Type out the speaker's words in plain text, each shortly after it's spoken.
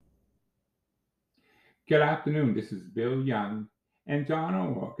Good afternoon. This is Bill Young and John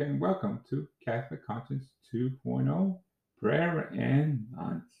O'Rourke, and welcome to Catholic Conscience 2.0 Prayer and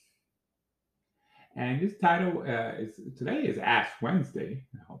Lunch. And this title is today is Ash Wednesday.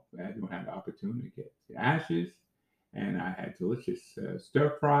 I hope everyone had the opportunity to get the ashes. And I had delicious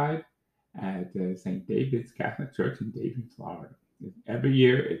stir fried at St. David's Catholic Church in Dayton, Florida. Every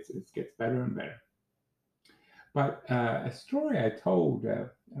year it gets better and better. But a story I told, I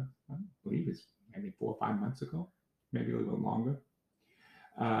believe it's maybe 4 or 5 months ago, maybe a little longer.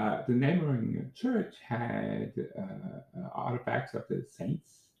 The neighboring church had artifacts of the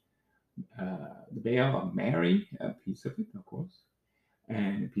saints, the veil of Mary, a piece of it, of course,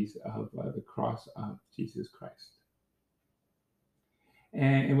 and a piece of the cross of Jesus Christ.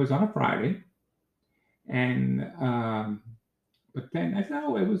 And it was on a Friday, and but then I said,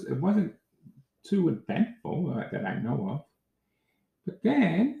 oh, it wasn't too eventful that I know of. But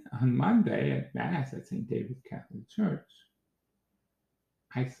then on Monday at Mass at St. David's Catholic Church,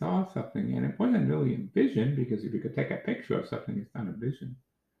 I saw something, and it wasn't really a vision because if you could take a picture of something, it's not a vision.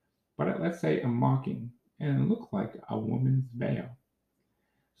 But let's say a marking, and it looked like a woman's veil.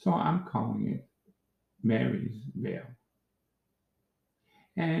 So I'm calling it Mary's veil.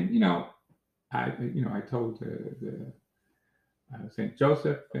 And I told the Saint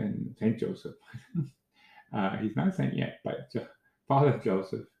Joseph and Saint Joseph. He's not a saint yet, but Father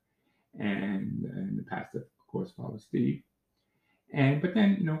Joseph and the pastor, of course, Father Steve. But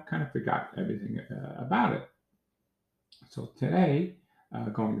then kind of forgot everything about it. So today,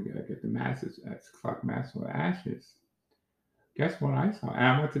 going to get the masses at 6 o'clock mass for ashes. Guess what I saw? And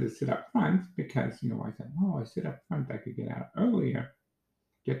I wanted to sit up front because I said, oh, I sit up front, I could get out earlier,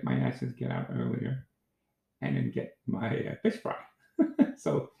 get my ashes, get out earlier, and then get my fish fry.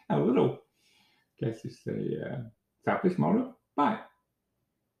 So a little, guess you say, selfish motive, but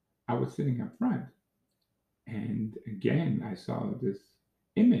I was sitting up front. And again, I saw this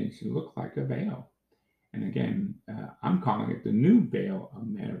image. It looked like a veil. And again, I'm calling it the new veil of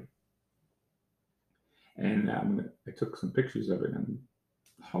Mary. And I took some pictures of it, and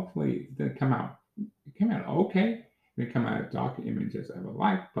hopefully it didn't come out. It came out okay. It didn't come out a dark image as I would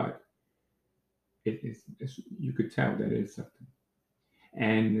like, but you could tell that it is something.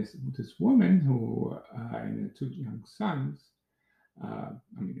 And this woman who and the two young sons,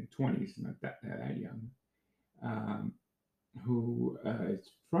 in 20s, not that young, who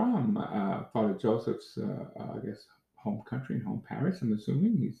is from Father Joseph's, I guess, home country and home parish. I'm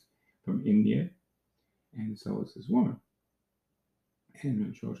assuming he's from India, and so is this woman, and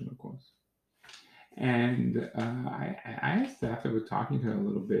her children, of course. And I asked after we were talking to her a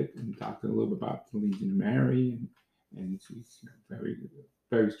little bit and talked a little bit about the Legion of Mary, and she's very,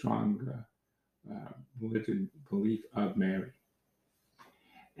 very strong religion belief of Mary.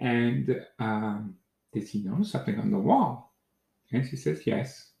 And did she notice something on the wall? And she says,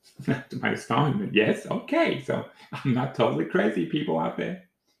 yes. To my astonishment, yes, okay. So I'm not totally crazy, people out there.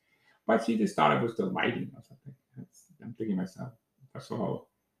 But she just thought it was the lighting or something. I'm thinking to myself, first of all,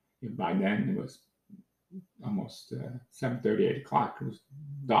 by then it was almost 7:30, 8 o'clock. It was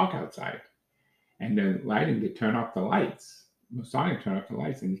dark outside. And the lighting, they turn off the lights. It was starting to turn off the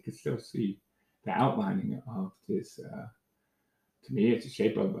lights, and you could still see the outlining of this. To me, it's the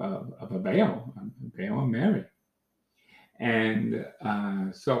shape of a veil of Mary. And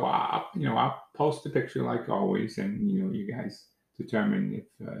so I'll post the picture like always, and you guys determine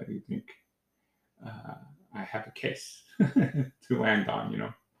if you think I have a case to land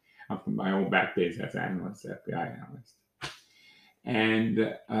on. From my old back days as an analyst, FBI analyst.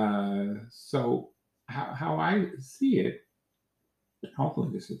 And so how I see it, hopefully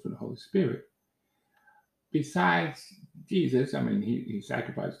this is for the Holy Spirit. Besides Jesus, he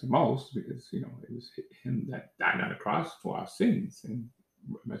sacrificed the most because it was him that died on the cross for our sins and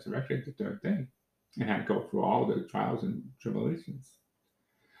resurrected the third day, and had to go through all the trials and tribulations.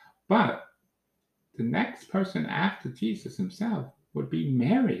 But the next person after Jesus himself would be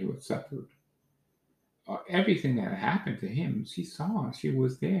Mary, who had suffered everything that happened to him. She saw, she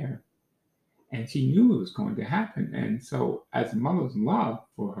was there, and she knew it was going to happen. And so, as a mother's love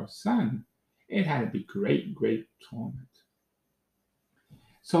for her son, it had to be great, great torment.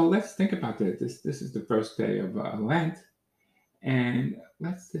 So let's think about this. This is the first day of Lent, and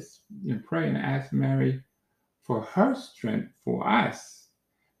let's just pray and ask Mary for her strength for us,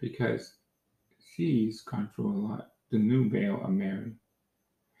 because she's gone through a lot. The new veil of Mary.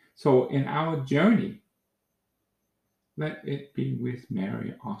 So in our journey, let it be with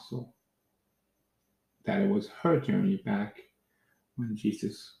Mary also, that it was her journey back when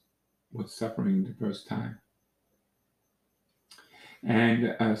Jesus was suffering the first time.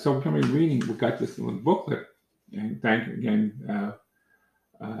 And so we're going to be reading, we got this little booklet, and thank again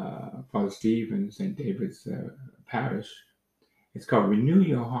Father Steve and St. David's Parish. It's called Renew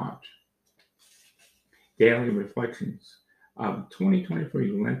Your Heart, Daily Reflections of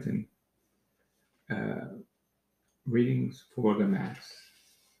 2023 Lenten uh, Readings for the Mass.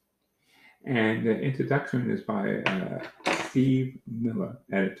 And the introduction is by Steve Miller,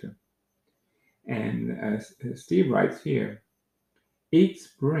 editor. And Steve writes here, each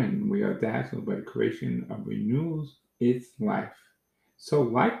spring we are dazzled by the creation of renews its life. So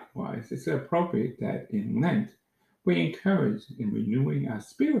likewise, it's appropriate that in Lent we encourage in renewing our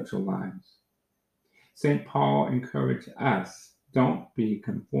spiritual lives. St. Paul encouraged us, don't be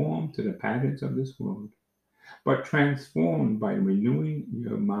conformed to the patterns of this world, but transformed by renewing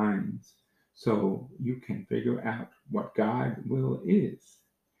your minds so you can figure out what God's will is,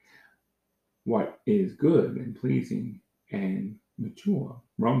 what is good and pleasing and mature.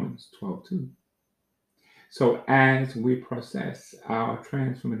 Romans 12:2. So as we process our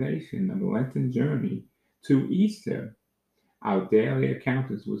transformation of the Lenten journey to Easter, our daily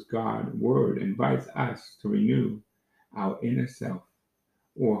encounters with God's Word invites us to renew our inner self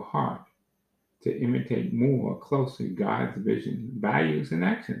or heart to imitate more closely God's vision, values, and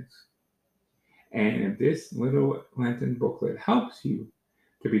actions. And if this little Lenten booklet helps you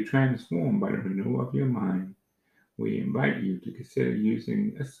to be transformed by the renewal of your mind, we invite you to consider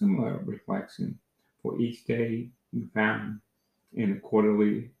using a similar reflection for each day you found in the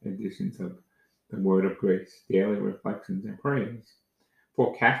quarterly editions of the Word of Grace, Daily Reflections and Prayers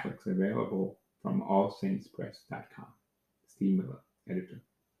for Catholics, available from allsaintspress.com. Steve Miller, editor.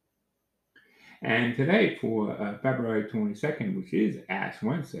 And today, for February 22nd, which is Ash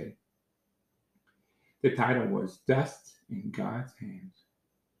Wednesday, the title was Dust in God's Hands.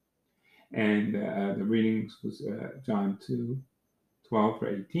 And the readings was John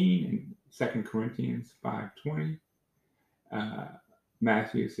 2:12-18, and 2 Corinthians 5:20,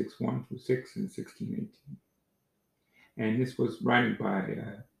 Matthew 6:1-6, and 16:18. And this was writing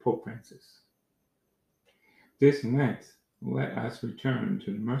by Pope Francis. This Lent, let us return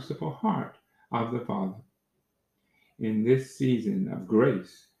to the merciful heart of the Father. In this season of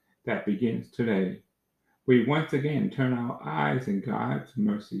grace that begins today, we once again turn our eyes in God's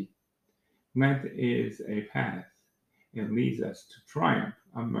mercy. Lent is a path. It leads us to triumph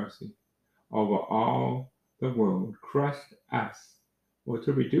of mercy over all the world crushed us, or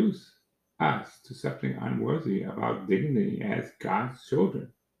to reduce us to something unworthy of our dignity as God's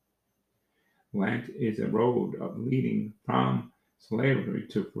children. Lent is a road of leading from slavery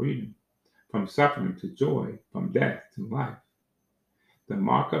to freedom, from suffering to joy, from death to life. The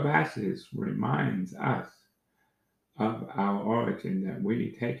mark of ashes reminds us of our origin, that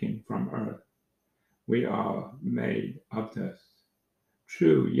we taken from earth. We are made of dust.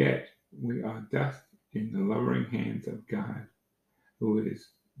 True, yet we are dust in the lowering hands of God, who has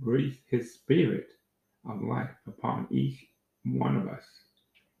breathed his spirit of life upon each one of us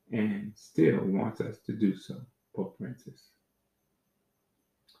and still wants us to do so. Pope Francis.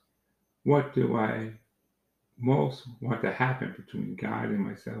 What do I most want to happen between God and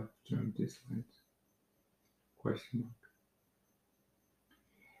myself during this Lent? Question mark.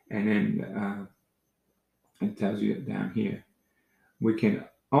 And then it tells you down here, we can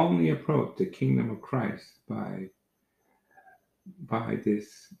only approach the kingdom of Christ by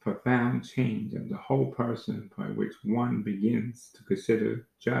this profound change of the whole person, by which one begins to consider,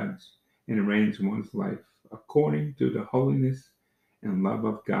 judge, and arrange one's life according to the holiness and love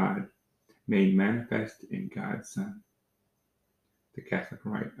of God made manifest in God's Son. The Catholic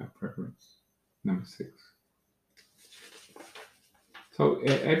Rite of Preference, number 6. So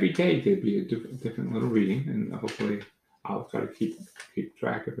every day there'd be a different little reading, and hopefully I'll try to keep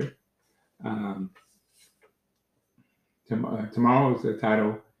track of it. Tomorrow's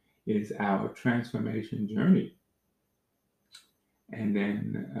title is Our Transformation Journey. And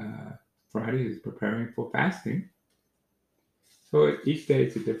then Friday is preparing for fasting. So each day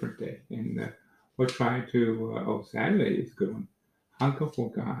is a different day. And we'll try to, Saturday is a good one. Hunger for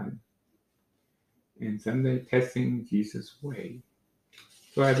God. And Sunday, Testing Jesus' Way.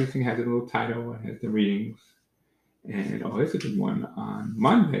 So everything has a little title and has the readings. And it's a good one on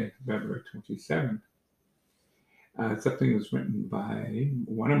Monday, February 27th. Something was written by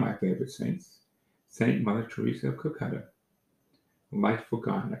one of my favorite saints, Saint Mother Teresa of Calcutta. Life for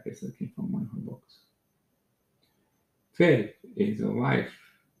God, I guess that came from one of her books. Faith is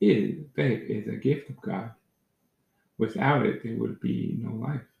a gift of God. Without it, there would be no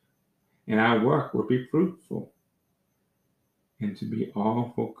life. And our work would be fruitful. And to be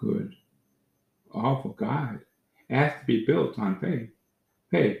all for good, all for God, It has to be built on faith.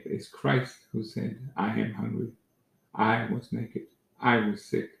 Faith is Christ who said, I am hungry. I was naked. I was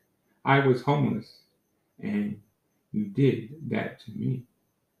sick. I was homeless. And you did that to me.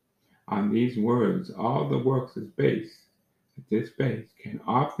 On these words, all the works is based. This base can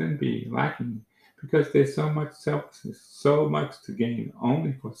often be lacking because there's so much selfishness, so much to gain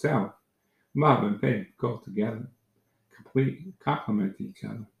only for self. Love and faith go together, complement each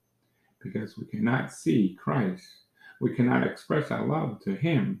other, because we cannot see Christ. We cannot express our love to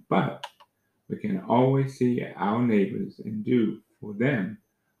Him, but we can always see our neighbors and do for them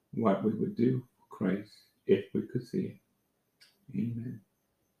what we would do for Christ if we could see it. Amen.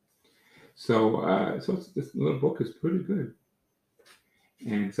 So this little book is pretty good,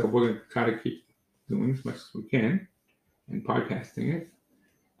 and so we're going to try to keep doing as much as we can and podcasting it.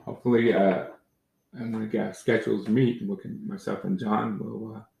 Hopefully, and when our schedules meet, myself and John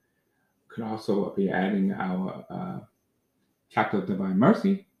could also be adding our chapter of Divine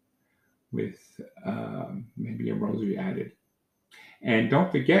Mercy with maybe a rosary added. And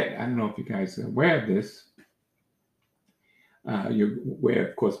don't forget, I don't know if you guys are aware of this. You're aware,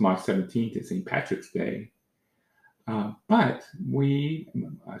 of course, March 17th is St. Patrick's Day. But I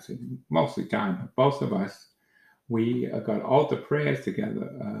say mostly John, but both of us, we got all the prayers together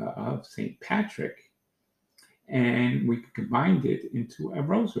of St. Patrick, and we combined it into a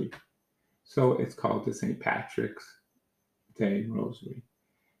rosary. So it's called the St. Patrick's Day Rosary.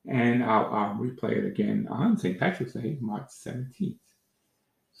 And I'll replay it again on St. Patrick's Day, March 17th.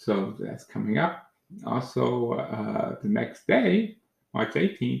 So that's coming up. Also, the next day, March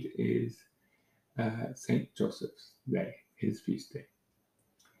 18th, is St. Joseph's Day, his feast day.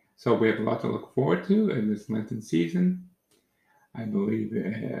 So we have a lot to look forward to in this Lenten season. I believe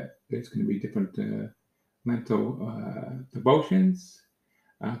there's going to be different Lenten devotions.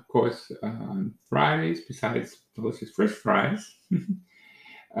 Of course, on Fridays, besides delicious fish fries,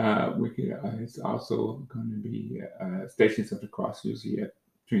 it's also going to be Stations of the Cross, usually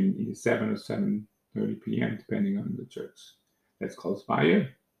between either 7 or 7:30 p.m., depending on the church that's close by you.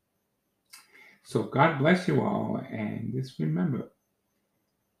 So God bless you all, and just remember,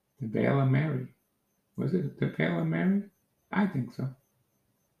 the Veil of Mary. Was it the Veil of Mary? I think so.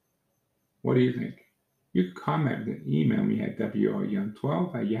 What do you think? You can comment and email me at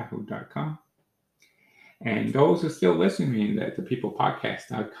wryoung12@yahoo.com. And those who are still listening at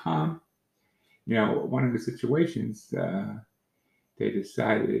thepeoplepodcast.com, one of the situations, they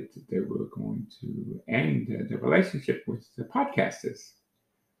decided they were going to end the relationship with the podcasters,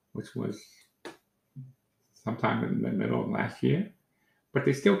 which was sometime in the middle of last year. But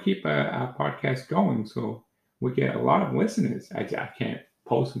they still keep our podcast going, so we get a lot of listeners. I can't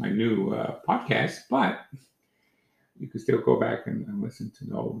post my new podcast, but you can still go back and listen to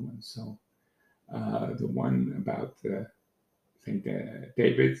the old ones. So the one about St.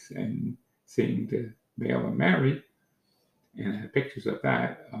 David's and seeing the Veil of Mary, and I have pictures of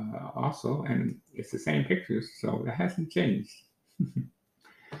that also, and it's the same pictures, so it hasn't changed.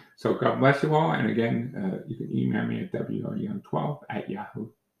 So God bless you all, and again, you can email me at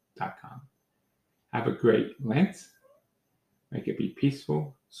wryoung12@yahoo.com. Have a great Lent. Make it be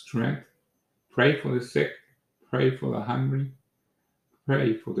peaceful, strength. Pray for the sick. Pray for the hungry.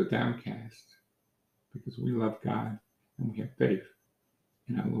 Pray for the downcast, because we love God and we have faith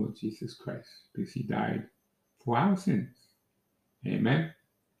in our Lord Jesus Christ, because He died for our sins. Amen.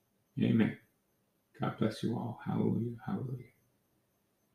 Amen. God bless you all. Hallelujah. Hallelujah.